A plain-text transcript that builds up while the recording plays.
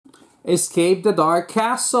Escape the Dark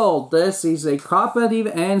Castle. This is a cooperative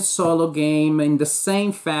and solo game in the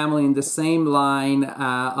same family, in the same line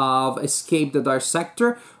of Escape the Dark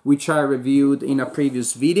Sector, which I reviewed in a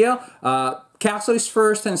previous video. Castle is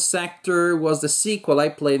first and Sector was the sequel. I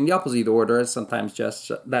played in the opposite order. Sometimes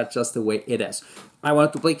that's just the way it is. I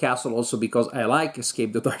wanted to play Castle also because I like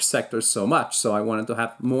Escape the Dark Sector so much, so I wanted to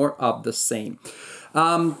have more of the same.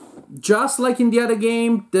 Just like in the other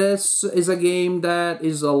game, this is a game that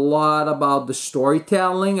is a lot about the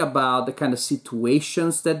storytelling, about the kind of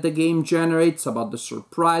situations that the game generates, about the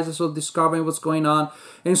surprises of discovering what's going on.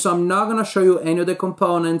 And so I'm not going to show you any of the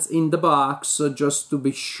components in the box, just to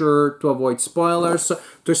be sure to avoid spoilers. So,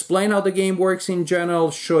 to explain how the game works in general,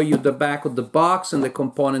 show you the back of the box and the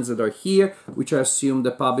components that are here, which I assume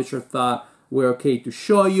the publisher thought we're okay to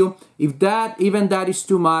show you. If even that is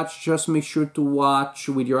too much, just make sure to watch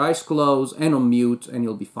with your eyes closed and on mute and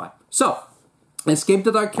you'll be fine. So, Escape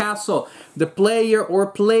the Dark Castle. The player or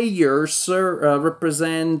players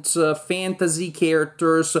represent fantasy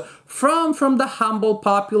characters from the humble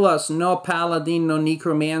populace. No paladin, no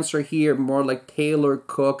necromancer here, more like tailor,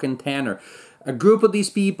 cook, and tanner. A group of these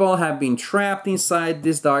people have been trapped inside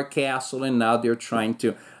this dark castle and now they're trying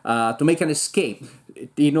to make an escape.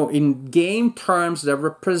 You know, in game terms,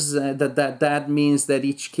 that means that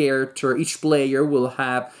each player will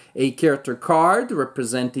have a character card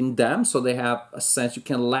representing them. So they have a sense you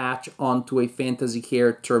can latch onto a fantasy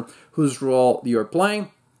character whose role you're playing.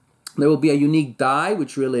 There will be a unique die,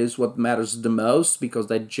 which really is what matters the most because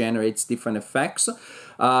that generates different effects.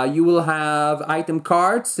 You will have item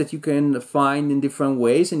cards that you can find in different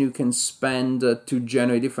ways and you can spend to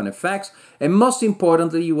generate different effects. And most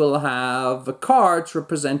importantly, you will have cards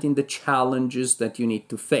representing the challenges that you need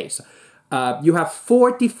to face. You have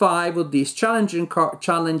 45 of these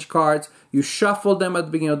challenge cards. You shuffle them at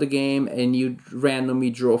the beginning of the game and you randomly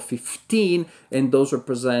draw 15 and those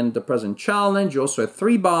represent the present challenge. You also have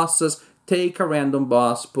 3 bosses. Take a random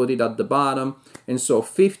boss, put it at the bottom, and so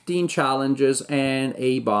 15 challenges and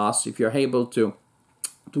a boss. If you're able to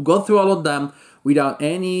go through all of them without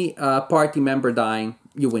any party member dying,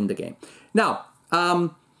 you win the game. Now,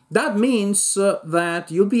 that means that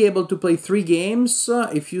you'll be able to play 3 games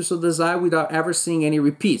if you so desire without ever seeing any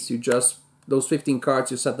repeats. You just, those 15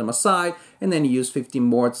 cards, you set them aside, and then you use 15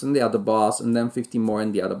 more in the other boss, and then 15 more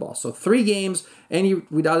in the other boss. So 3 games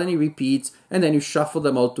without any repeats, and then you shuffle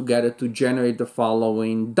them all together to generate the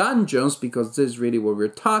following dungeons, because this is really what we're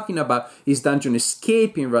talking about, is dungeon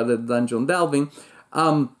escaping rather than dungeon delving.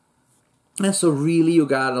 And so really you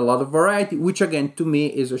got a lot of variety, which again to me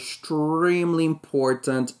is extremely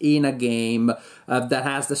important in a game that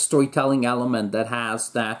has the storytelling element, that has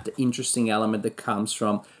that interesting element that comes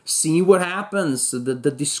from seeing what happens, the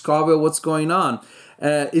discover what's going on.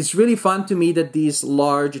 It's really fun to me that these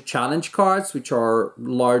large challenge cards, which are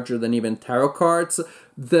larger than even tarot cards,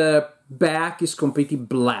 the back is completely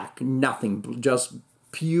black, nothing, just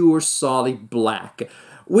pure solid black,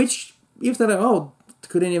 which if they're oh,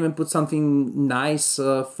 couldn't even put something nice,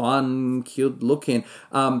 fun, cute looking.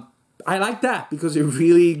 I like that because it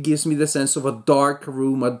really gives me the sense of a dark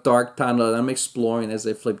room, a dark tunnel that I'm exploring as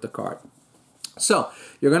I flip the card. So,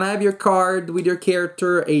 you're going to have your card with your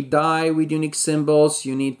character, a die with unique symbols.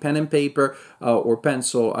 You need pen and paper or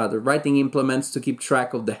pencil, the writing implements to keep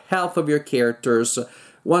track of the health of your characters.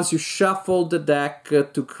 Once you shuffle the deck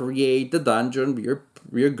to create the dungeon,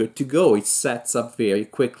 you're good to go. It sets up very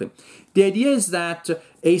quickly. The idea is that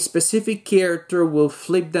a specific character will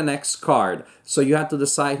flip the next card. So you have to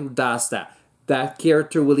decide who does that. That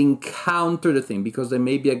character will encounter the thing because there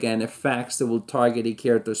may be, again, effects that will target a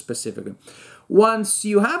character specifically. Once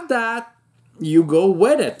you have that, you go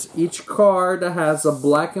with it. Each card has a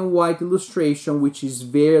black and white illustration, which is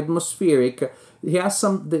very atmospheric. It has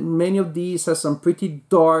many of these have some pretty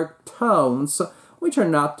dark tones, which are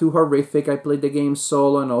not too horrific. I played the game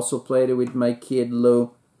solo and also played it with my kid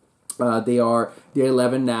Lou. They're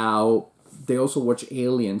 11 now. They also watch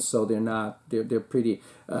Aliens, so they're pretty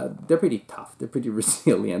tough. They're pretty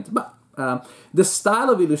resilient. But the style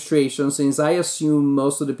of illustration, since I assume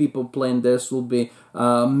most of the people playing this will be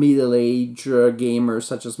middle-aged gamers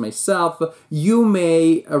such as myself, you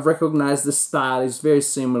may recognize the style is very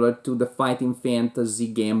similar to the fighting fantasy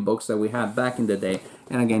game books that we had back in the day.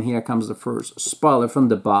 And again, here comes the first spoiler from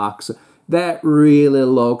the box. That really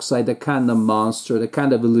looks like the kind of monster, the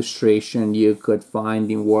kind of illustration you could find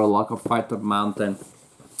in Warlock of Fighter Mountain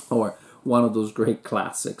or one of those great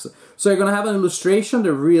classics. So you're going to have an illustration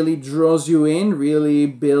that really draws you in, really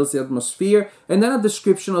builds the atmosphere, and then a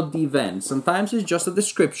description of the event. Sometimes it's just a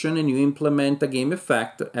description and you implement a game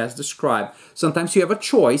effect as described. Sometimes you have a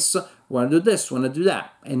choice, want to do this, want to do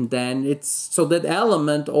that. And then it's, so that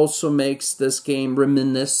element also makes this game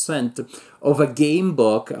reminiscent of a game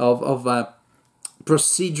book, of a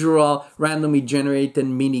procedural, randomly generated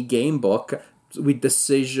mini game book with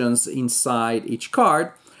decisions inside each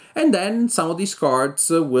card. And then some of these cards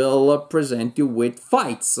will present you with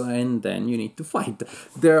fights, and then you need to fight.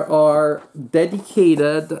 There are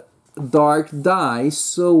dedicated dark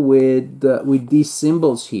dice with these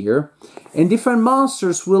symbols here, and different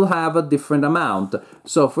monsters will have a different amount.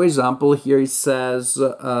 So, for example, here it says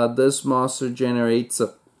this monster generates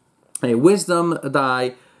a wisdom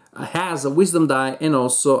die, has a wisdom die, and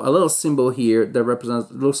also a little symbol here that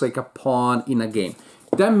represents, looks like a pawn in a game.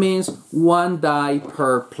 That means 1 die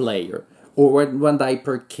per player, or 1 die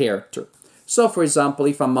per character. So, for example,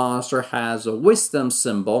 if a monster has a wisdom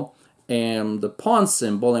symbol and the pawn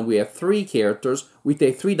symbol, and we have 3 characters, we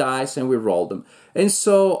take 3 dice and we roll them. And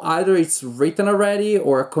so either it's written already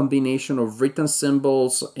or a combination of written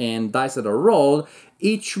symbols and dice that are rolled.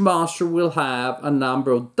 Each monster will have a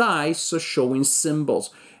number of dice showing symbols.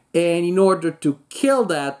 And in order to kill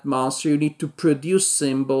that monster, you need to produce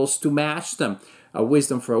symbols to match them. A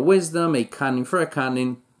wisdom for a wisdom, a cunning for a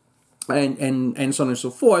cunning, and so on and so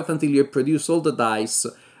forth, until you produce all the dice,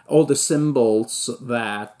 all the symbols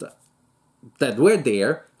that were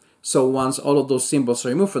there. So once all of those symbols are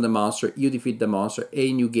removed from the monster, you defeat the monster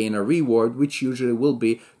and you gain a reward, which usually will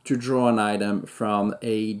be to draw an item from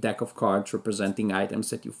a deck of cards representing items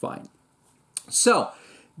that you find. So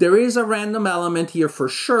there is a random element here for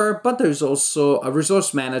sure, but there's also a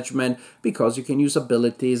resource management because you can use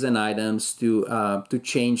abilities and items to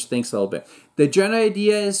change things a little bit. The general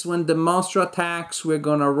idea is when the monster attacks, we're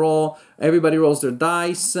gonna roll, everybody rolls their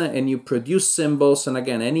dice and you produce symbols, and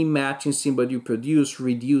again, any matching symbol you produce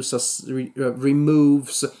removes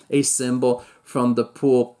a symbol from the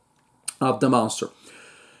pool of the monster.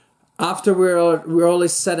 After we're all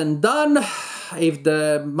said and done, if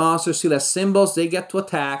the monster still has symbols, they get to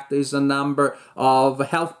attack. There's a number of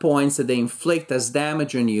health points that they inflict as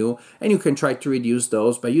damage on you, and you can try to reduce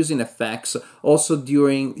those by using effects. Also,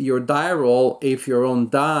 during your die roll, if your own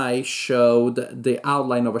die showed the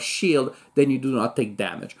outline of a shield, then you do not take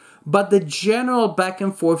damage. But the general back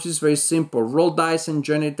and forth is very simple. Roll dice and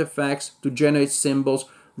generate effects to generate symbols.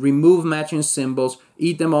 Remove matching symbols.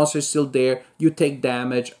 If the monster is still there, you take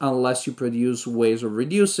damage unless you produce ways of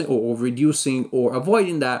reducing or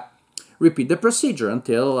avoiding that. Repeat the procedure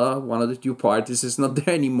until one of the 2 parties is not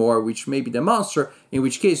there anymore, which may be the monster, in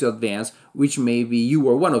which case you advance, which may be you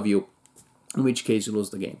or one of you, in which case you lose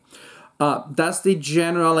the game. That's the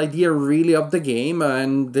general idea really of the game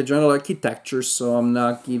and the general architecture, so I'm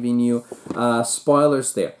not giving you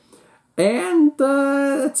spoilers there. And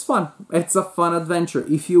it's fun. It's a fun adventure.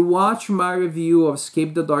 If you watch my review of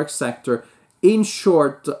Escape the Dark Sector, in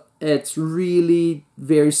short, it's really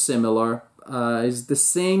very similar. It's the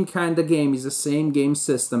same kind of game. It's the same game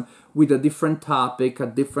system with a different topic, a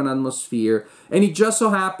different atmosphere. And it just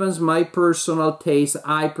so happens, my personal taste,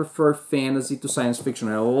 I prefer fantasy to science fiction.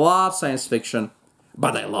 I love science fiction,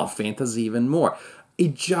 but I love fantasy even more.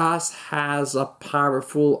 It just has a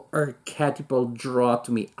powerful archetypal draw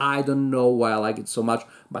to me. I don't know why I like it so much,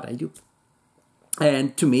 but I do.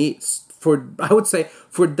 And to me, I would say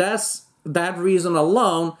for that reason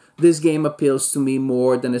alone, this game appeals to me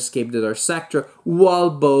more than Escape the Dark Sector, while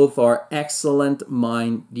both are excellent,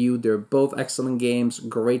 mind you. They're both excellent games,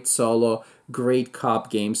 great solo, great co-op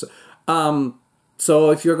games. So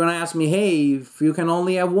if you're going to ask me, hey, if you can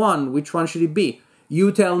only have one, which one should it be?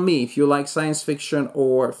 You tell me if you like science fiction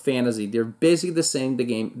or fantasy. They're basically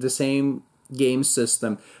the same game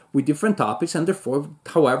system with different topics and therefore,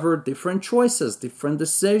 however, different choices, different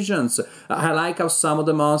decisions. I like how some of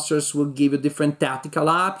the monsters will give you different tactical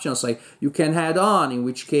options. Like you can head on, in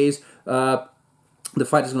which case the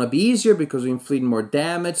fight is going to be easier because you inflict more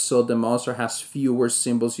damage, so the monster has fewer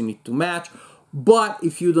symbols you need to match. But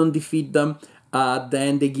if you don't defeat them,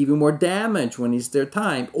 then they give you more damage when it's their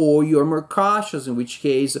time. Or you're more cautious, in which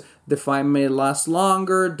case the fight may last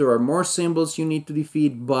longer, there are more symbols you need to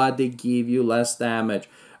defeat, but they give you less damage.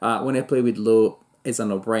 When I play with Lou, it's a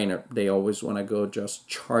no-brainer. They always want to go just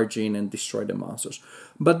charge in and destroy the monsters.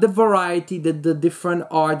 But the variety, the different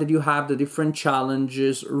art that you have, the different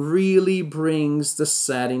challenges, really brings the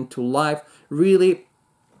setting to life, really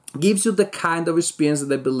gives you the kind of experience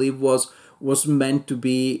that I believe was was meant to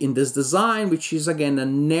be in this design, which is again a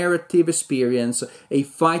narrative experience, a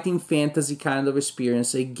fighting fantasy kind of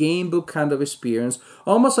experience, a game book kind of experience,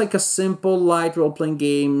 almost like a simple light role-playing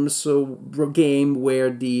game, game where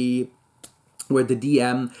the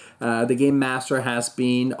DM, the game master, has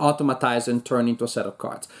been automatized and turned into a set of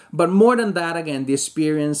cards. But more than that, again, the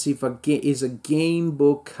experience is a game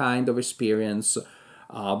book kind of experience,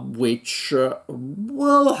 which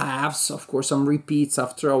will have, of course, some repeats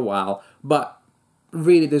after a while, but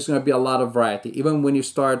really there's going to be a lot of variety. Even when you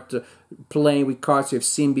start playing with cards you've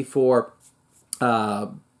seen before,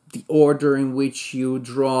 the order in which you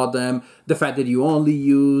draw them, the fact that you only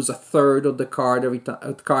use a third of the cards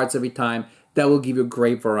every time, that will give you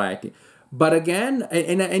great variety. But again,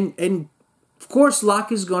 and of course,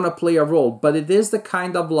 luck is going to play a role, but it is the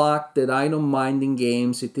kind of luck that I don't mind in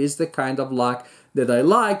games. It is the kind of luck that I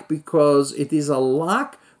like, because it is a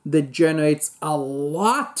luck that generates a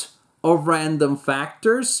lot of random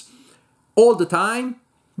factors all the time,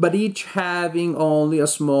 but each having only a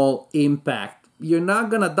small impact. You're not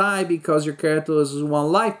going to die because your character loses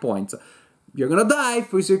 1 life point. You're going to die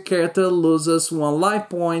because your character loses 1 life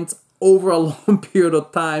point over a long period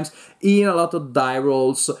of times in a lot of die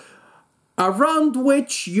rolls, around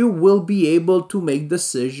which you will be able to make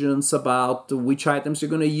decisions about which items you're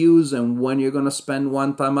going to use and when you're going to spend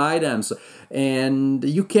one-time items. And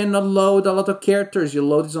you cannot load a lot of characters. You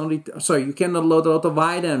cannot load a lot of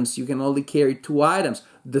items. You can only carry 2 items.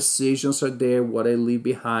 Decisions are there, what I leave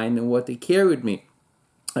behind and what they carry with me.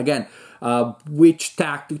 Again, which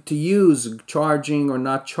tactic to use, charging or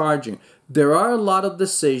not charging. There are a lot of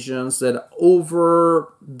decisions that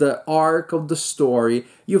over the arc of the story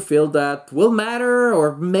you feel that will matter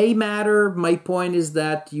or may matter. My point is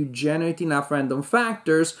that you generate enough random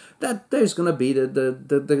factors that there's going to be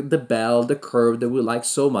the bell, the curve that we like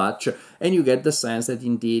so much, and you get the sense that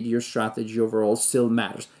indeed your strategy overall still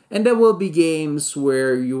matters. And there will be games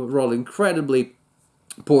where you roll incredibly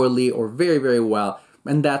poorly or very, very well,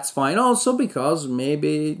 and that's fine also, because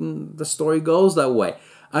maybe the story goes that way.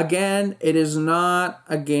 Again, it is not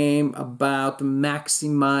a game about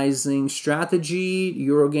maximizing strategy.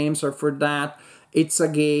 Eurogames are for that. It's a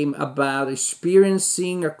game about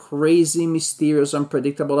experiencing a crazy, mysterious,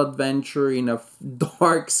 unpredictable adventure in a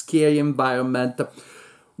dark, scary environment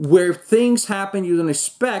where things happen you don't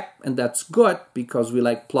expect, and that's good because we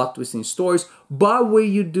like plot twisting stories, but where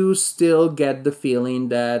you do still get the feeling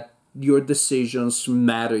that your decisions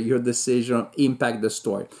matter, your decisions impact the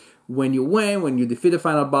story. When you win, when you defeat the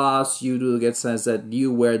final boss, you do get a sense that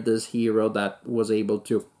you were this hero that was able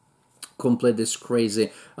to complete this crazy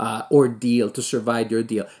ordeal, to survive the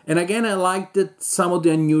ordeal. And again, I liked that some of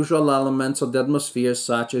the unusual elements of the atmosphere,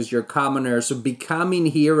 such as your commoners becoming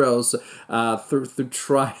heroes through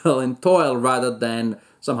trial and toil, rather than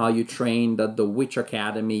somehow you trained at the Witch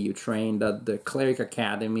Academy, you trained at the Cleric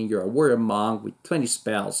Academy, you're a warrior monk with 20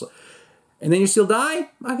 spells. And then you still die?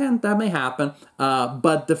 Again, that may happen.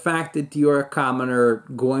 But the fact that you're a commoner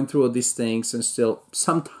going through all these things and still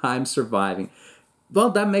sometimes surviving, well,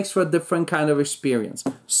 that makes for a different kind of experience.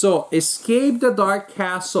 So, Escape the Dark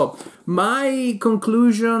Castle. My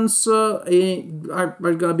conclusions are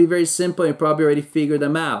going to be very simple. You probably already figured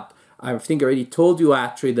them out. I think I already told you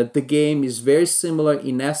actually that the game is very similar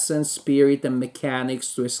in essence, spirit, and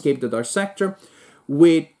mechanics to Escape the Dark Sector,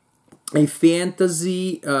 with a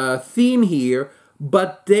fantasy theme here,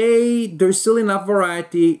 but there's still enough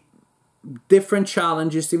variety, different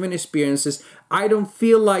challenges, different experiences. I don't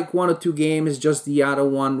feel like one or two games is just the other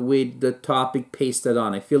one with the topic pasted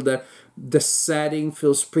on. I feel that the setting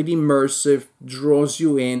feels pretty immersive, draws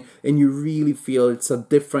you in, and you really feel it's a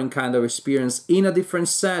different kind of experience in a different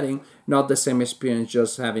setting, not the same experience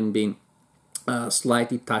just having been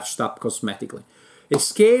slightly touched up cosmetically.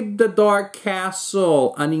 Escape the Dark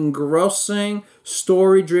Castle, an engrossing,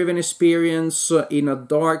 story-driven experience in a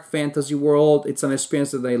dark fantasy world. It's an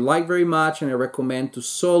experience that I like very much, and I recommend to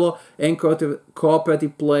solo and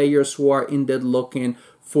cooperative players who are indeed looking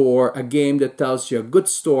for a game that tells you a good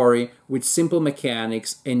story with simple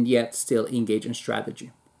mechanics and yet still engage in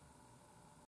strategy.